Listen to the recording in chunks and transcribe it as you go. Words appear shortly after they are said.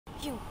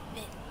Human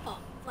fall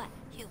flat.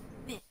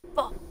 Human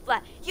fall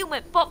flat.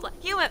 Human fall flat.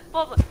 Human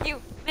fall flat.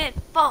 Human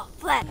fall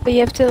flat. But you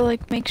have to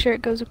like make sure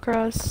it goes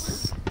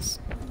across.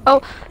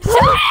 Oh.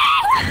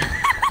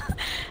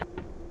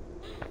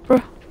 Bro.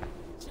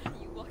 Johnny,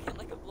 you walking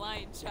like a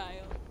blind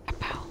child.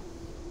 Ow.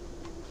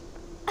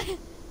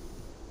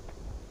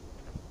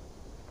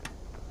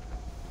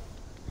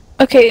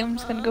 Okay, I'm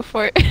just gonna go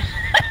for it.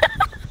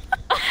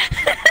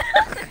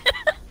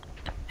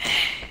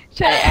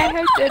 I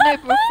have done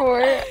it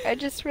before. I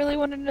just really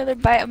want another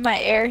bite of my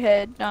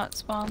airhead. Not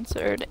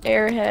sponsored.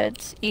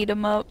 Airheads. Eat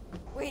them up.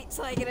 Wait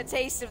till I get a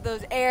taste of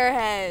those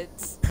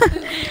airheads.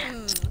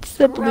 It's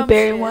the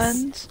blueberry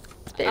ones.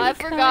 I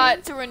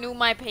forgot to renew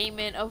my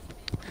payment of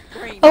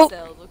brain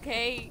cells,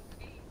 okay?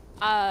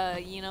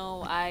 You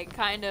know, I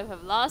kind of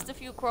have lost a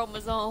few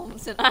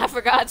chromosomes and I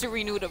forgot to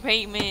renew the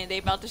payment. They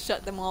about to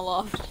shut them all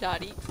off,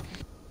 Shotty.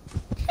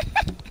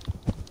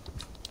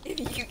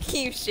 If you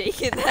keep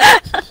shaking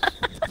that.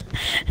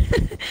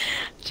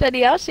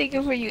 Shotty, I'll shake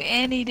it for you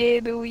any day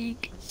of the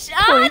week.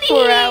 Shotty!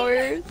 24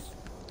 hours.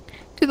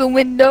 To the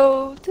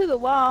window, to the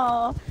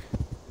wall.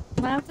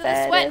 My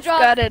fat ass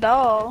got it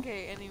all.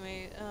 Okay,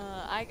 anyway,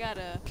 I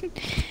gotta...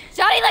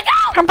 Shotty, let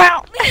go! Come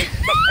out!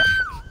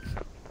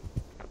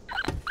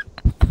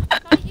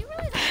 Shotty, you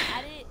realize I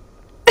had it?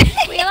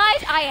 You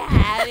realize I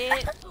had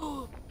it?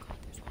 Oh, God,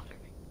 there's water.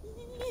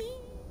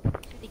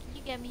 Shotty, can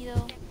you get me,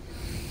 though?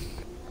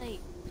 Like,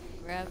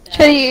 grab that.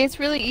 Shotty, it's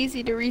really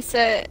easy to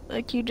reset.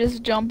 Like, you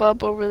just jump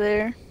up over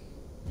there.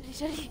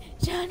 Shotty,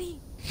 Johnny!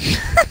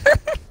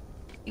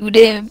 You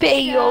didn't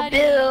pay your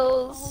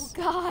bills.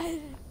 Oh, God.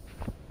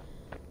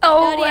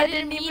 Oh, Daddy, I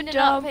didn't didn't even mean to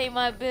jump. not pay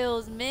my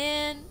bills,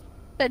 man.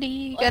 Daddy,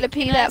 you What gotta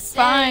pay can I that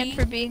fine say?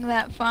 for being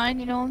that fine,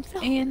 you know what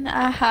I'm saying?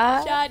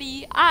 Aha.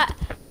 Shotty,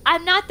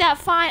 I'm not that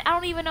fine. I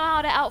don't even know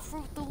how to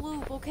out-fruit the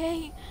loop,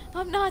 okay?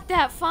 I'm not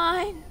that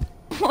fine.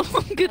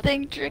 Good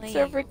thing tricks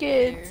are for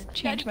kids.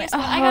 Change my. Guess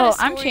what? I got a Oh,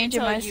 story I'm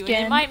changing to tell my you, and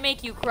skin. it might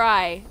make you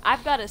cry.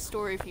 I've got a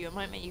story for you. It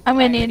might make you cry. I'm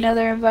gonna need Ready?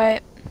 another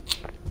invite.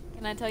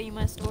 Can I tell you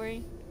my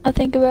story? I'll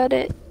think about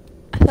it.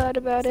 I thought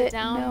about Sit it.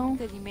 down, No.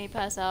 because you may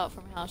pass out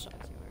from how shocked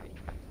you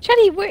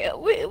already. Shotty, where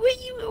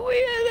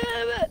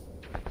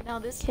Now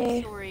this is Okay.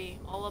 a story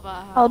all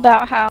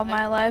about how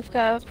my life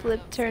got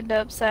flipped, turned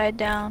upside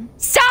down.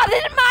 Stop!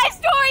 This is my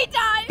story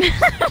time!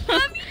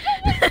 Let me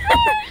tell my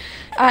story!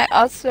 I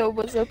also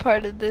was a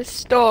part of this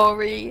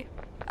story.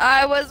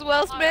 I was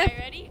Will Smith. Alright,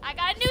 ready? I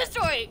got a new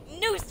story!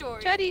 New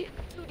story! Shotty,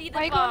 Tootie the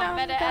why you going bomb out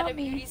met her at a without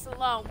me? beauty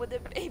salon with a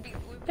baby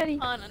Louis Shotty.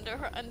 Vuitton under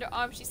her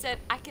underarm. She said,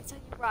 I can tell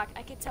you rock,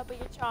 I can tell by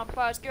your charm.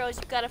 Bars, girls,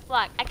 you got a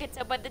flock. I can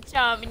tell by the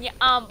charm in your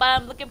arm, but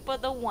I'm looking for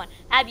the one.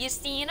 Have you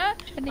seen her?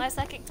 Shotty. My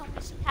psychic told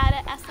me she had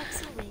an ass like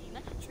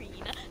Serena,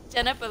 Trina,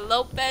 Jennifer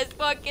Lopez,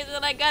 Parkins,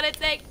 and I gotta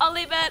take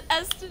only bad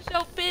ass to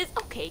show biz.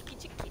 Okay,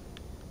 get your kid.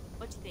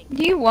 What you think?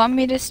 Do you want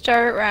me to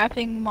start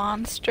rapping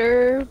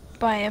Monster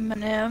by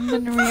Eminem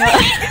in real?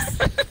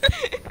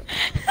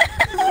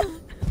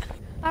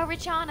 By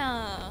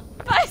Richana.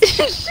 By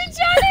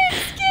Richana and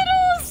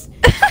Skittles!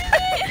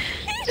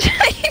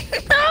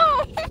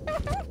 No!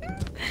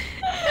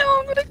 No,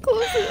 I'm gonna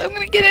close it. I'm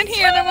gonna get in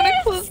here and I'm gonna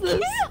close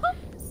this.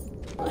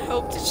 I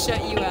hope to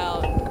shut you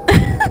out.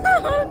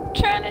 I'm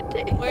trying to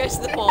take. Where's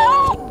the No!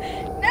 phone?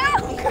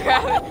 No!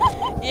 Grab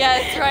it. Yeah,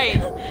 that's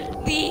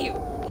right. Leave.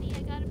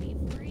 I gotta be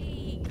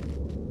free.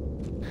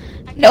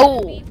 I No.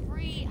 gotta be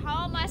free.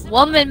 How am I supposed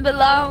Woman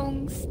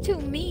belongs to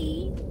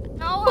me.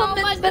 how woman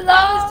am I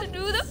belongs. supposed to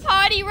do the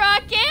party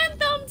rock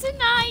anthem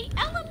tonight?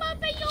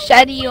 LMFAO.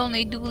 Shady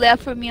only do that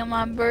for me on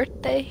my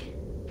birthday.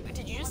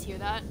 Did you just hear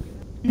that?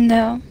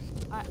 No.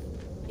 Are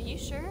you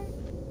sure?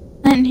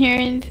 I didn't hear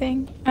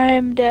anything. I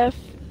am deaf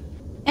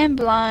and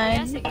Yes,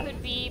 blind. it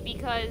could be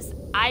because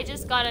I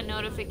just got a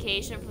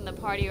notification from the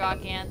party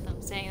rock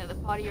anthem saying that the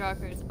party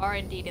rockers are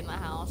indeed in the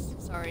house.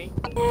 Sorry.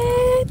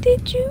 Where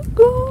did you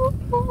go?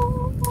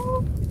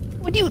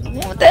 What do you do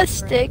with that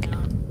stick?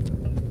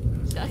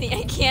 Johnny,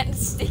 I can't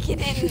stick it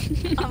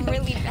in. I'm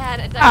really bad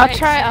at that.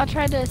 I'll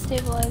try to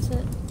stabilize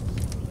it.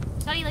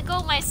 Johnny, let go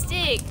of my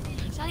stick.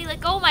 Johnny,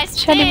 let go of my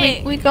stick.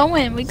 Shady, we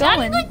going.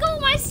 Johnny, let go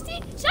of my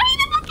stick. Johnny,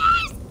 the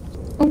fuckers!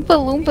 Oompa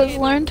Loompas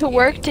learn to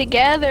work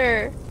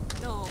together.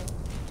 No.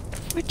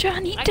 For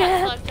Johnny I got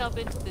Depp. sucked up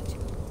into the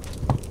tube.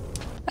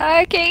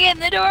 I can't get in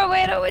the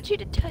doorway. I don't want you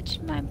to touch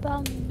my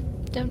bum.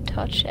 Don't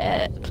touch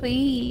it,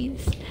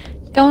 please.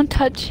 Don't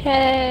touch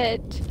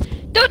it.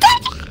 Don't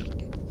touch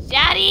it!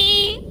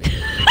 Johnny!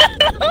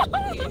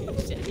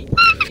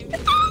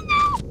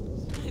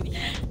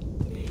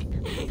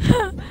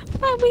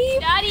 Mommy,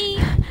 Daddy!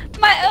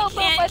 my elbow.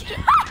 can't-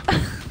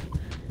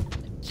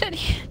 Shady.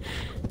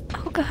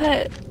 Oh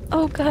god.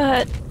 Oh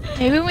god.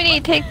 Maybe we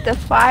need to take the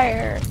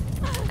fire.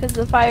 Because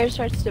the fire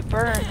starts to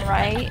burn,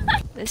 right?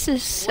 This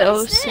is so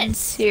What is this?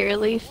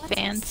 sincerely What is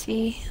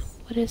fancy.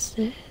 What is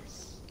this?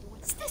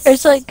 What's this?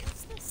 There's like,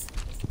 What's this?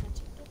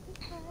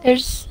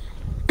 there's...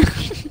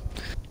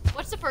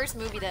 What's the first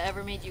movie that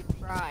ever made you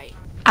cry?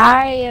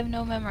 I have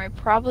no memory.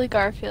 Probably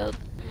Garfield.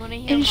 You wanna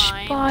hear mine?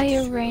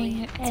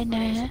 Inspiring It's and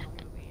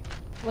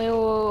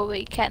really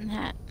Wait, Cat in the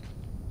Hat.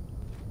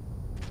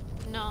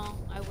 No,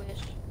 I wish.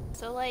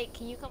 So like,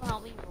 can you come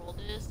help me roll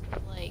this?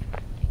 Like,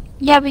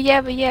 Yabba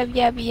yabba yabba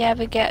yabba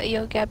yabba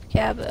yo gabba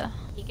gabba.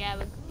 you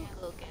gabba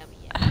Google gabba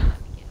yabba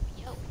yabba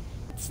yabba yo.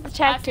 It's the I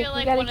tactic. feel We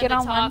like gotta one get of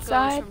on the one tacos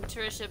side. from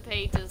Trisha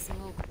Paytas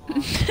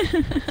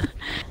mukbang.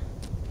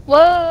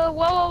 Whoa, whoa,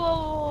 whoa,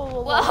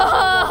 whoa, whoa,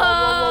 whoa, whoa,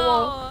 whoa,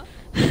 whoa,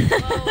 Whoa,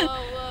 whoa,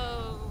 whoa,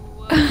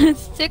 whoa, whoa.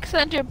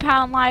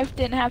 600-pound life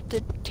didn't have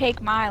to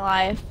take my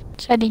life.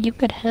 Teddy, you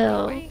could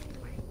help.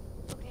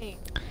 Okay.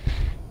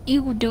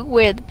 You do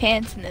wear the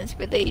pants in this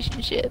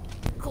relationship.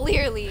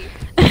 Clearly.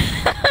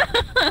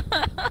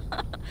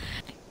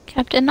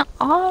 Captain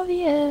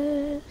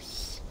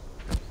Obvious.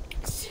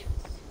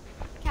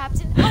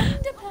 Captain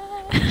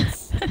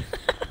Underpants.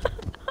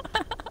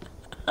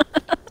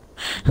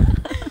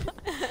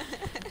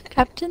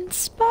 Captain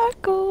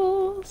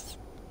Sparkles.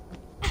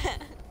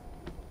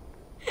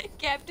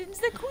 Captain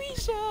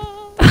Zaquisha.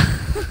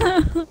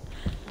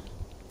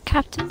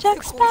 Captain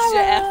Jack Sparrow.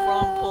 Zaquisha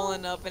Efron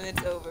pulling up and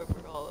it's over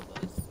for all of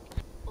us.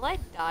 Will I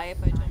die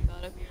if I jump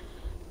out of here?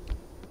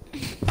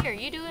 Here,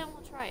 you do it and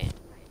we'll try it.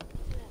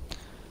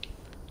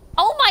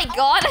 Oh my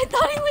god, I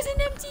thought it was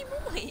an empty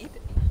void.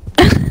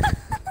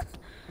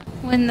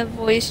 When the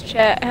voice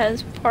chat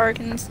has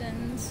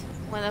Parkinson's.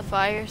 When the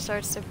fire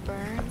starts to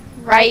burn.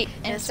 Right,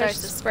 and it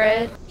starts to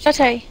spread.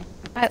 Shate,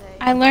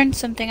 I learned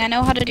something. I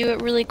know how to do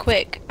it really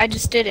quick. I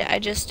just did it.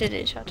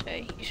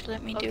 Shate. You should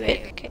let me do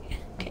it. Okay.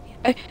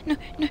 No.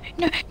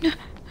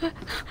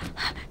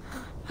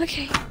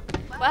 Okay.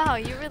 Wow,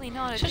 you really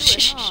know how to do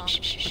it,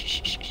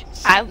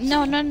 huh?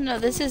 No.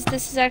 This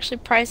is actually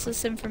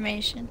priceless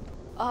information.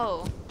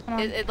 Oh.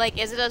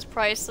 Is it as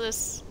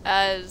priceless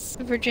as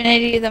The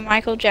virginity of the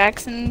Michael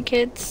Jackson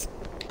kids.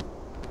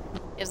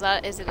 is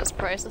it as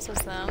priceless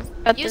as them?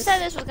 But You said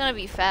this was gonna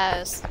be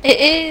fast. It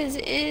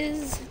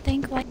is.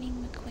 Think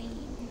Lightning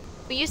McQueen.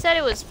 But you said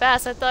it was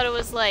fast. I thought it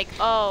was like,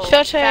 oh,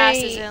 Shate.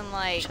 fast as in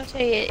like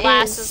Shate, it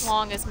last is. as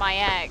long as my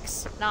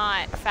ex,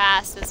 not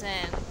fast as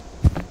in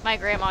my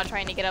grandma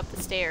trying to get up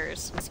the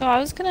stairs. So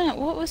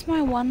what was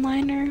my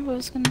one-liner? What I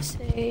was gonna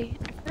say?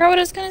 I forgot what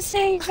I was gonna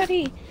say,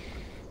 Shuddy.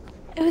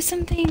 It was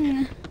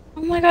something.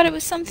 Oh my god, it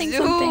was something.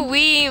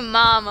 Zoo-wee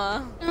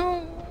mama.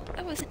 No,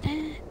 that wasn't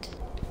it.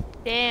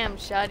 Damn,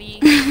 Shuddy.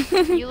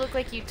 You look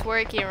like you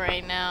twerking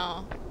right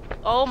now.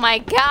 Oh my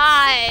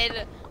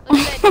god! Look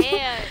at that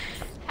dance.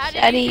 How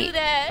did you do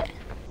that?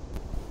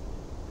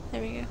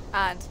 There we go.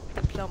 And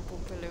the plump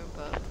Oompa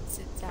Loompa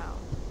sits down,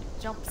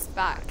 jumps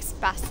back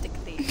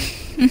spastically,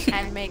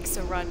 and makes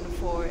a run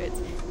for it.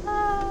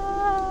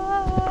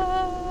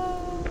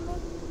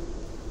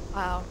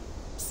 Wow,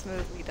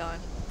 smoothly done.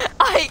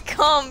 I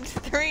cummed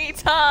 3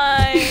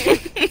 times!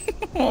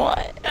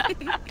 What?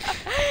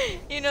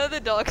 You know the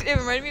dog, it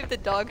reminded me of the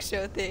dog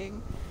show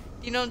thing.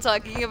 You know what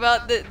I'm talking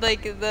about?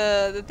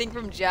 The thing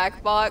from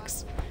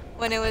Jackbox?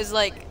 When it was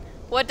like,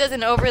 what does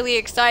an overly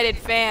excited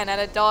fan at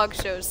a dog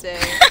show say?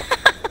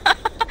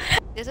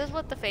 This is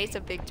what the face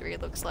of victory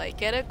looks like.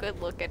 Get a good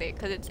look at it,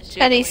 because it's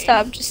jiggling. Shuddy,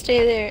 stop. Just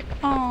stay there.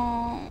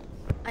 Oh.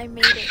 I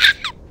made it.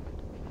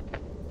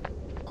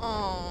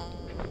 Oh.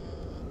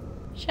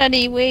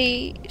 Shuddy,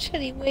 wait.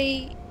 Shuddy,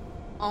 wait.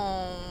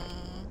 Oh.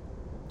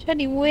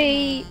 Shuddy,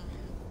 wait.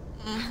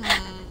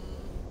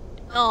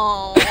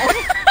 Oh.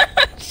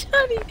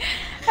 Shuddy,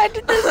 I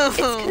did this. It's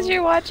because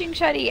you're watching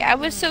Shuddy. I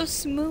was so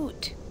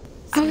smoot.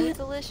 Smooth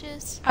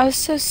delicious? I was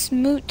so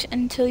smoot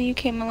until you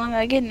came along.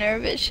 I get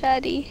nervous,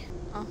 Shuddy.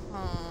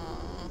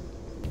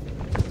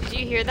 Did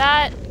you hear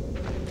that?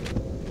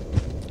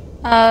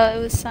 It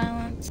was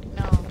silence.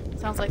 No.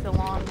 Sounds like the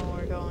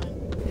lawnmower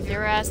going. Cause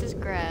your ass is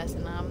grass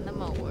and I'm the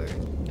mower.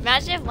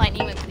 Imagine if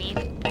Lightning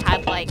McQueen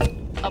had like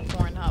a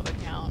Pornhub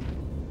account.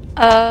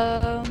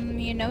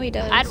 You know he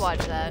does. I'd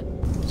watch that.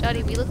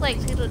 Shawty, we look like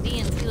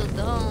Tweedledee and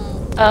Tweedledum.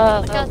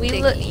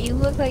 You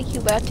look like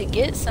you about to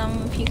get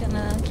some if you're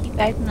gonna keep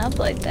acting up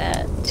like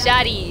that.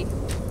 Shawty,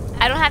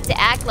 I don't have to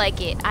act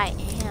like it. I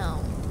am.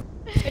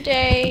 Good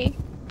day.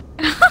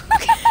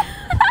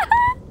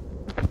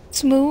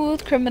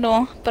 Smooth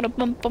criminal.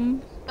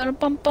 Ba-da-bum-bum.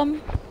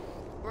 Ba-da-bum-bum.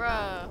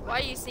 Bruh, why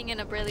are you singing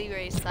a Billy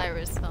Ray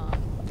Cyrus song?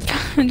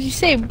 Did you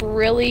say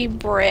Brilly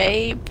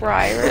Bray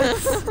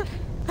Bryrus?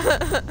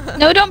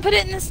 No, don't put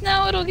it in the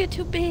snow. It'll get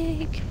too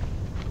big.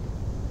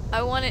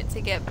 I want it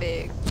to get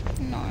big.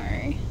 No.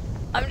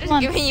 I'm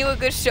just giving you a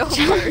good show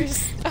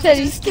first. I'm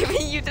just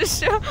giving you the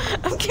show.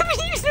 I'm giving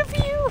you the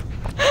view.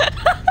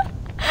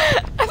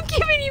 I'm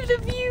giving you the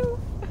view.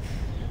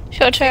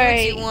 Show try.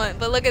 What you want,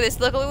 but look at this.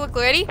 Look.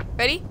 Ready?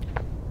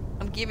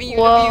 I'm giving you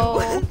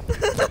the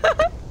view.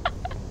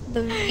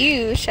 The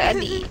view,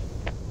 Shaddy.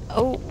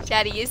 Oh.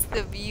 Shaddy is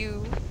the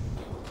view.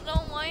 No,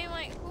 who am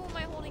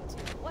I holding to?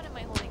 What am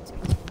I holding to?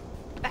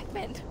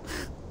 Backbend.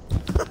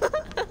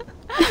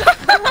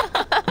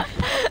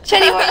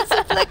 Shaddy, why is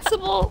so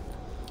flexible?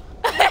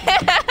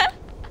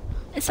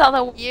 It's all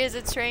the years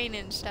of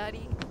training,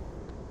 Shaddy.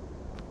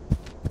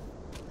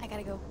 I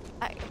gotta go.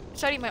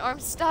 Shaddy, my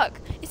arm's stuck.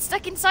 It's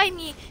stuck inside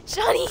me.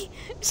 Shaddy,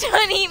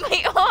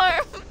 my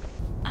arm.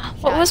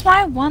 What was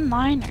my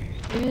one-liner?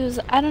 It was,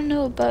 I don't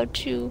know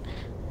about you.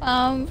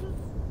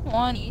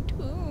 want you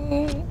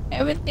to.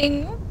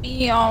 Everything will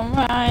be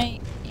alright,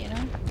 you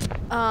know?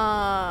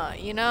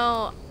 You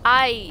know,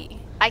 I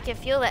can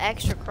feel the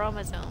extra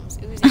chromosomes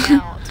oozing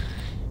out.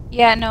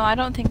 Yeah, no, I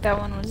don't think that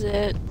one was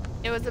it.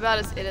 It was about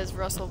as it as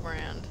Russell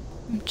Brand.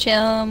 I'm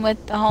chilling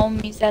with the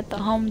homies at the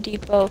Home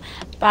Depot,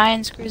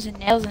 buying screws and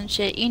nails and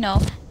shit, you know,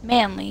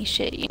 manly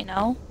shit, you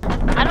know?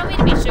 I don't mean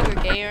to be sugar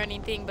gay or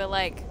anything, but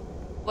like,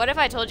 what if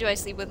I told you I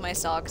sleep with my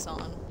socks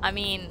on? I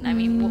mean,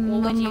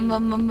 what would you?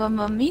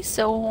 Me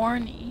so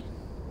horny.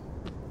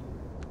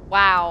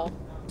 Wow.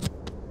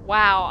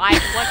 Wow.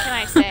 What can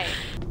I say?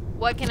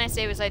 What can I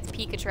say besides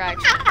peak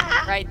attraction?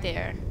 Right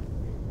there.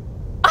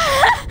 Are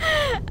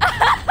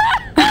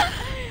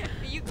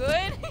you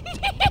good?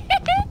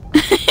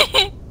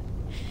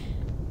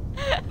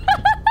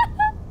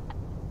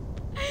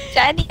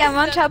 Daddy, I'm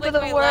on top of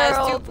the my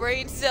last 2 world.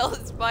 brain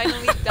cells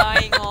finally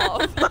dying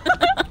off.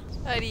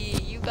 Daddy,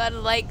 you gotta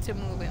like to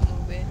move it,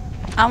 move it.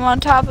 I'm on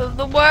top of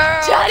the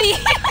world. Daddy!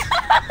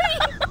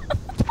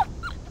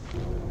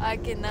 I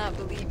cannot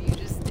believe you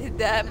just did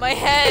that. My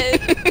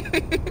head.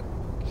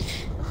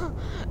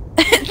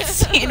 It's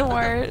seen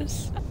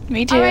worse.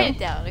 Me too. I'll write it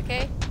down,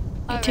 okay?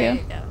 I'll too. write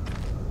it down.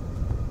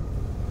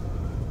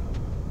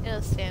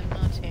 It'll stand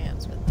no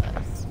chance with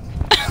us.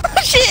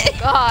 Shit.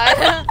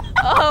 God.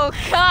 Oh,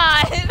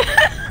 God.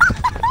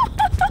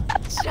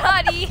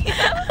 Shoddy. I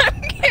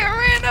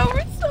ran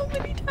over so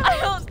many times. I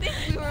don't think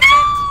we were meant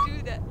to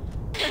do that.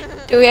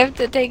 Do we have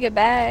to take it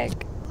back?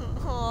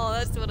 Oh,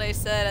 that's what I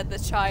said at the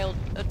child.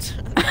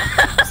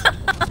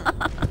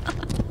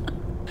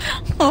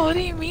 What do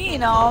you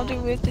mean? All do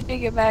we have to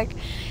take it back?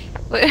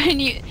 When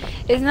you,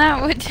 isn't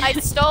that what? I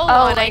stole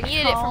Oh, one. like I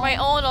needed it for my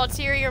home? own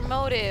ulterior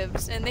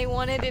motives, and they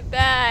wanted it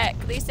back.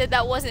 They said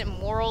that wasn't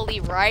morally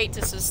right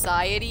to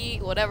society,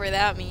 whatever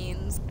that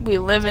means. We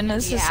live in a We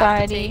have to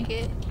society. take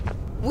it.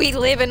 We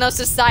live in a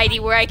society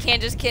where I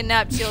can't just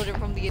kidnap children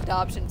from the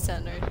adoption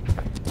center.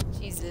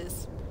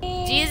 Jesus.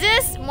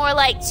 Jesus? More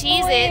like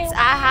Cheez-Its.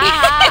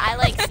 I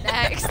like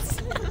snacks.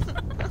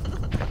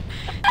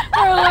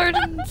 Our Lord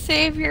and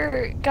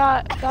Savior,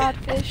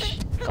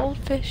 Godfish,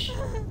 goldfish.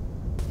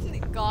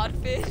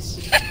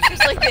 Godfish.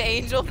 Just like the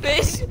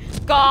angelfish.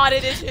 God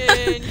edition.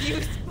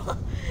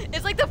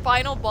 It's like the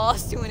final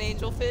boss to an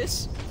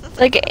angelfish. It's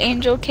like an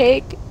angel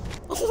cake.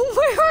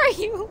 Where are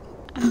you?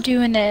 I'm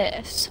doing it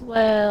as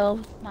swell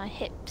with my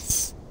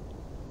hips.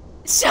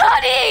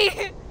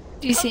 Shoddy!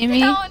 Do you see I'm me?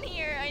 down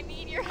here. I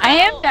need your help. I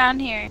am down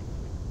here.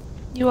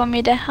 You want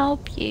me to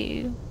help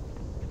you?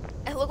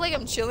 I look like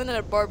I'm chilling at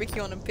a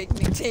barbecue on a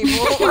picnic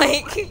table.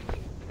 Like,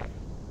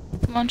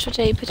 Come on,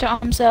 Shote, put your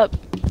arms up.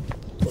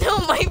 no,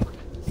 my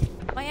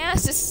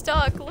ass is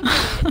stuck. Look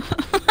at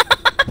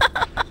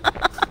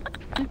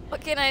it.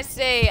 What can I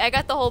say? I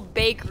got the whole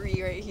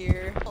bakery right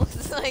here.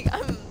 It's like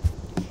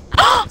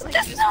Looks like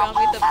you just found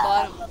me at the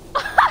bottom.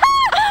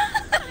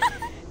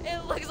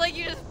 It looks like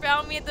you just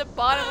found me at the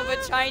bottom of a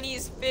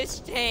Chinese fish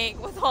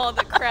tank with all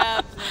the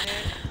crabs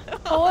in it.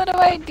 What do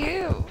I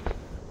do?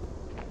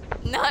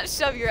 Not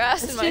shove your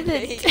ass in my Let's do the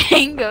face.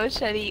 tango,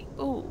 Shuddy.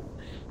 Ooh.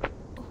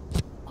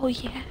 Oh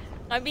yeah.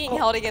 I'm being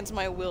held against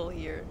my will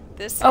here.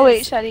 This Oh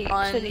wait, is Shuddy,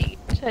 un- Shuddy,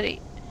 Shuddy.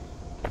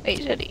 Wait,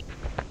 Shuddy.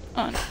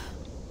 On.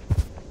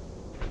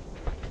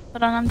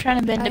 Hold on, I'm trying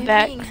to bend I'm it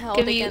back. being held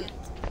Give you. against.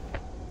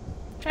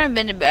 Trying to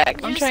bend it back.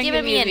 You're I'm just trying to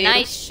giving give me you a view.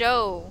 nice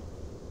show.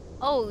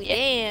 Oh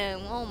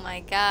damn! Oh my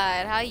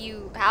god! How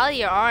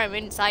your arm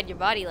inside your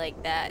body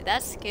like that?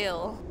 That's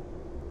skill.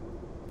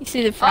 You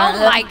see the front?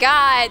 Oh my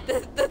god!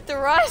 The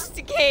thrust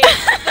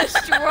case, the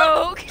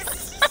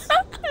strokes.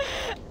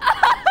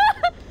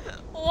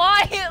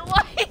 Why it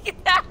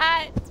like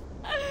that?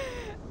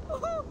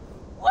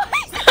 Why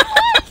is it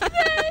like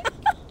that?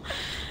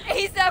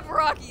 ASAP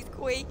Rocky's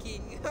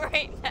quaking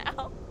right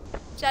now.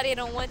 Shotty, I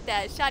don't want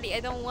that. Shotty, I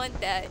don't want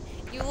that.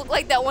 You look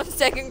like that one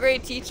second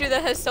grade teacher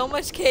that has so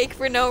much cake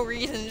for no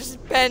reason,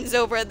 just bends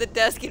over at the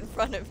desk in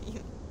front of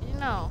you. You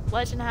know,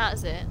 legend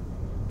has it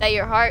that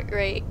your heart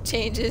rate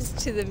changes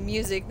to the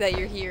music that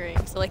you're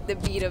hearing. So like the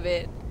beat of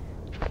it.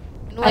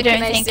 And what I don't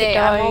can I think say? it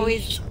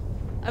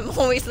I'm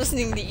always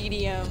listening to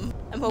EDM.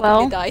 I'm hoping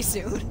Well, to die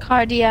soon.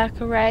 Cardiac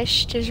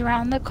arrest is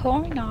around the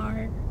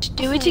corner.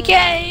 Do it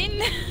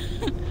again.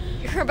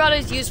 You're about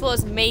as useful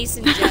as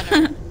Mason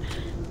Jenner.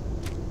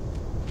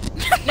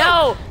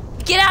 No!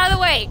 Get out of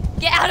the way!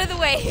 Get out of the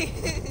way!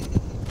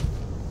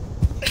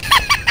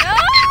 No!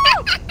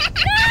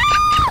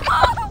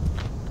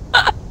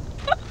 No!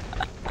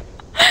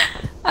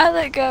 I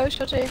let go,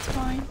 Shote, it's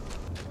fine.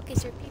 Look,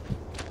 it's your pee.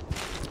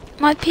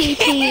 My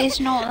PP is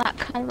not that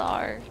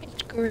color.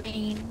 It's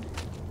green.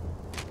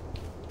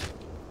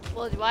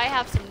 Well, do I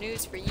have some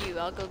news for you?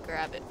 I'll go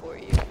grab it for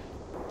you.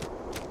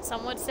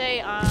 Some would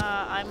say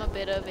I'm a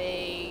bit of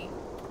a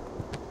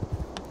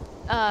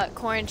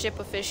corn chip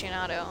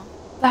aficionado.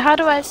 But how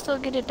do I still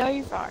get it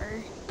over?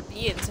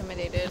 Be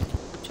intimidated.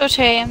 Shote,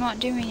 I'm not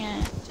doing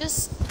it.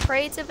 Just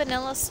pray to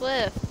Vanilla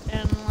Swift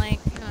and like,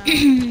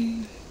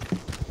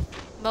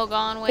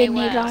 Mogon Way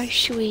Vanilla West.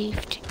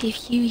 Swift,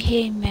 if you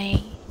hear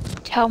me,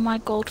 tell my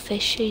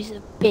goldfish she's a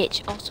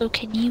bitch. Also,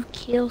 can you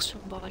kill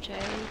somebody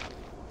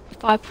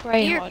if I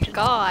pray Dear hard enough?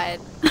 God.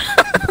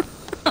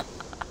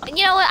 And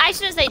you know what? I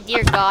shouldn't say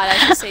dear God. I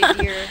should say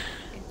dear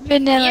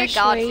Vanilla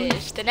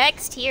Godfish. The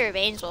next tier of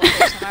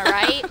angelfish. Am I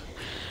right?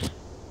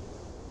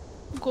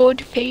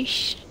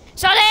 Goldfish.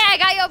 Shade, I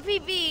got your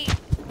PP.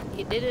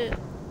 You did it.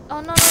 Oh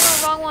no,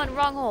 wrong one,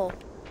 wrong hole.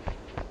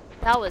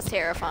 That was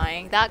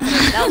terrifying. That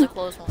was a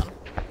close one.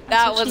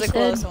 That was a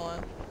close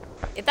one.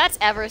 If that's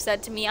ever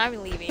said to me,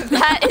 I'm leaving.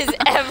 That is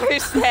ever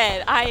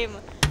said, I'm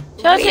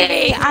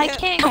leaving. I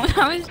can't. When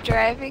I was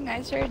driving,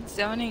 I started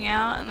zoning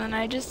out, and then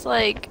I just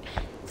like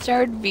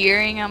started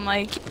veering. I'm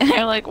like, and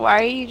they're like,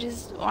 why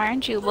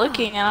aren't you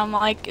looking? And I'm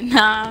like,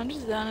 nah, I'm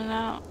just zoning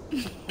out.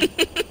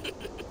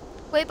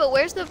 Wait, but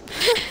where's the?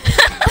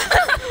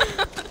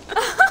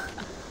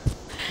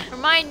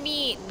 Remind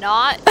me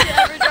not to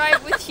ever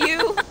drive with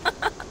you.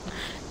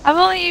 I've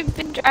only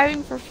been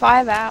driving for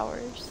 5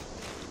 hours.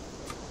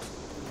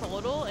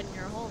 Total in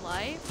your whole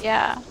life?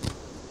 Yeah.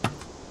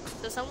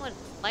 So someone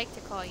would like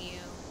to call you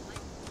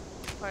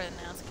part of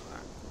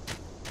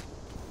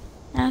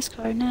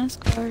NASCAR.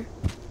 NASCAR.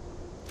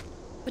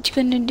 What you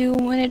gonna do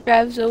when it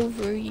drives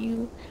over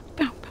you?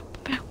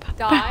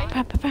 Die?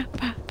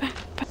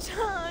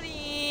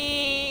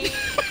 Johnny!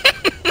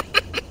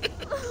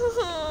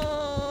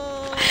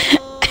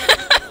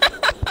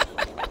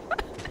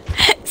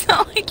 It's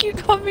not like you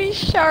call me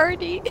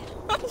Shardy.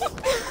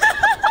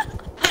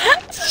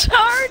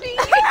 Shardy!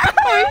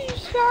 Are you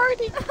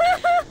Shardy?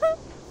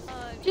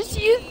 Just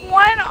use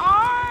one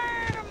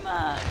arm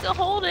to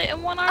hold it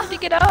and one arm to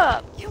get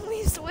up. Can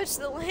we switch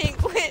the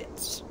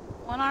language?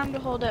 One arm to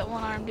hold it,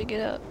 one arm to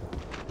get up.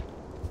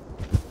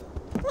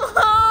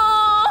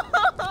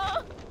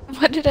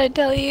 What did I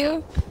tell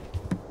you?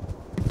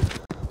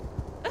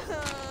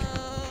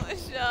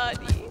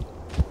 Shoddy.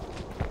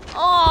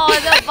 Oh,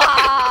 the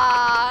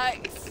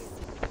box!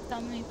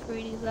 Tell me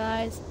pretty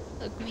lies,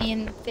 look me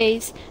in the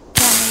face,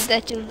 tell me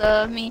that you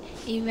love me,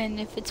 even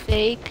if it's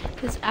fake,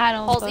 cause I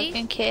don't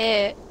fucking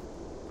care.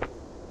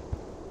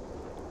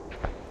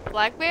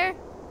 Black Bear?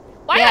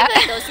 Why Yeah.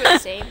 are those two the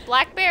same?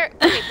 Black Bear,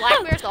 okay,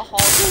 Black Bear's the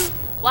Halsey.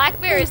 Black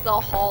Bear is the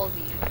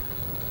Halsey.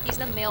 He's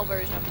the male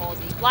version of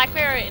Halsey. Black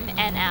Bear and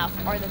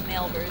NF are the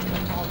male version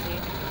of Halsey.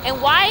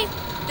 And why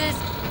does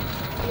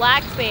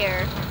Black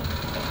Bear,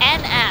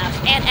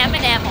 NF, and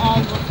Eminem all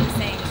look the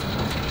same?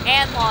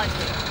 And Logic.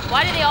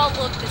 Why do they all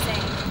look the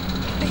same?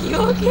 Are you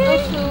okay?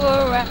 I flew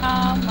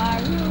around my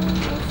room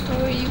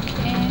before you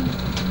came.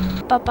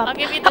 I'll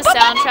give you the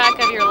soundtrack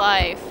of your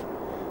life.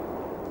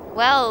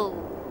 Well,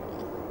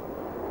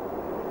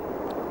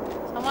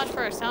 so much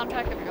for a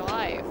soundtrack of your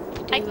life.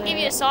 I can give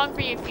you a song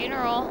for your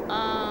funeral.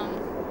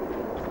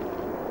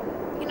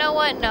 You know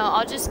what? No,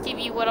 I'll just give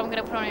you what I'm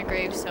gonna put on your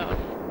gravestone.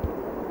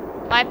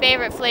 My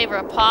favorite flavor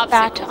of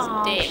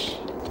popsicles, dick.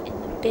 In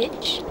the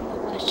bitch, in the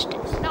bushes.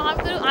 No,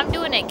 I'm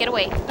doing it. Get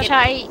away.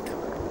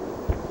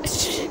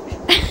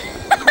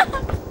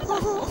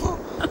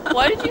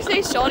 Why did you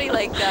say shoddy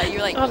like that?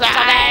 You're like,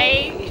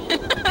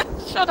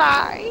 Should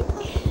I?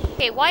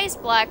 Okay, why is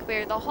Black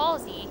Bear the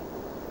Halsey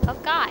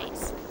of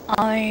guys?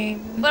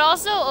 I'm... But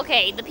also,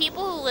 okay, the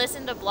people who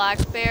listen to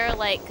Black Bear,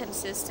 like,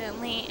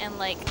 consistently and,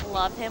 like,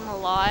 love him a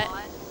lot,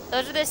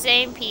 those are the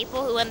same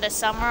people who in the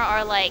summer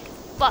are like,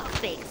 fuck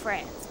fake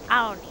friends.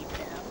 I don't need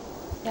them.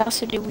 They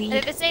also do weed.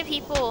 They're the same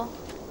people.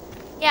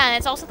 Yeah, and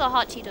it's also the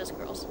Hot Cheetos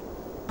girls.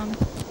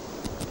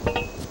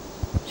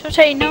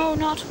 Shote, no,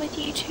 not with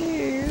you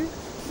too.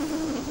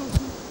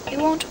 It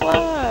won't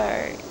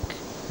work.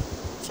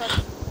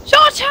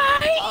 Shote!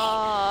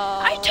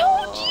 I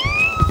told you!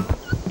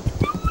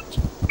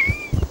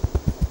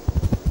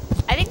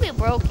 I think we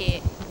broke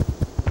it.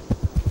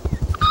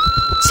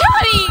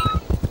 Johnny!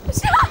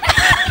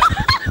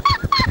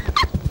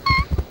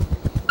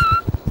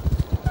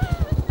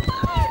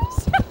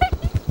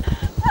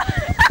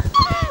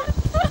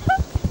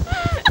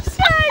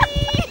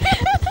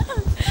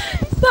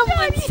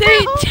 Someone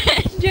say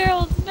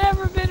Gerald's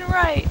never been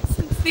right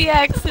since the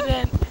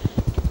accident.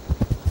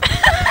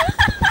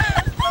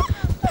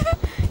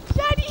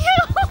 Johnny,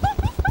 help!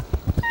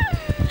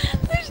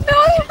 There's no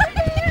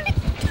way.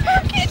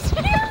 Don't get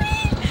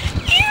Jerry.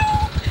 You.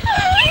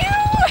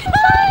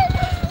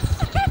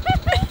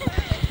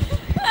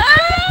 No,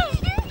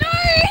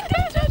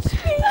 don't touch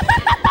me.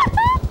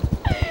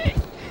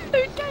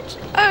 Don't touch.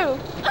 Oh.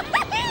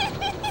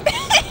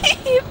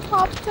 He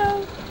popped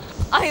out.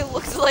 I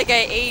looked like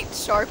I ate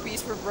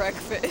Sharpies for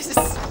breakfast.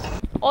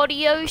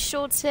 Audio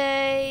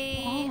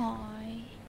Shorty. Oh.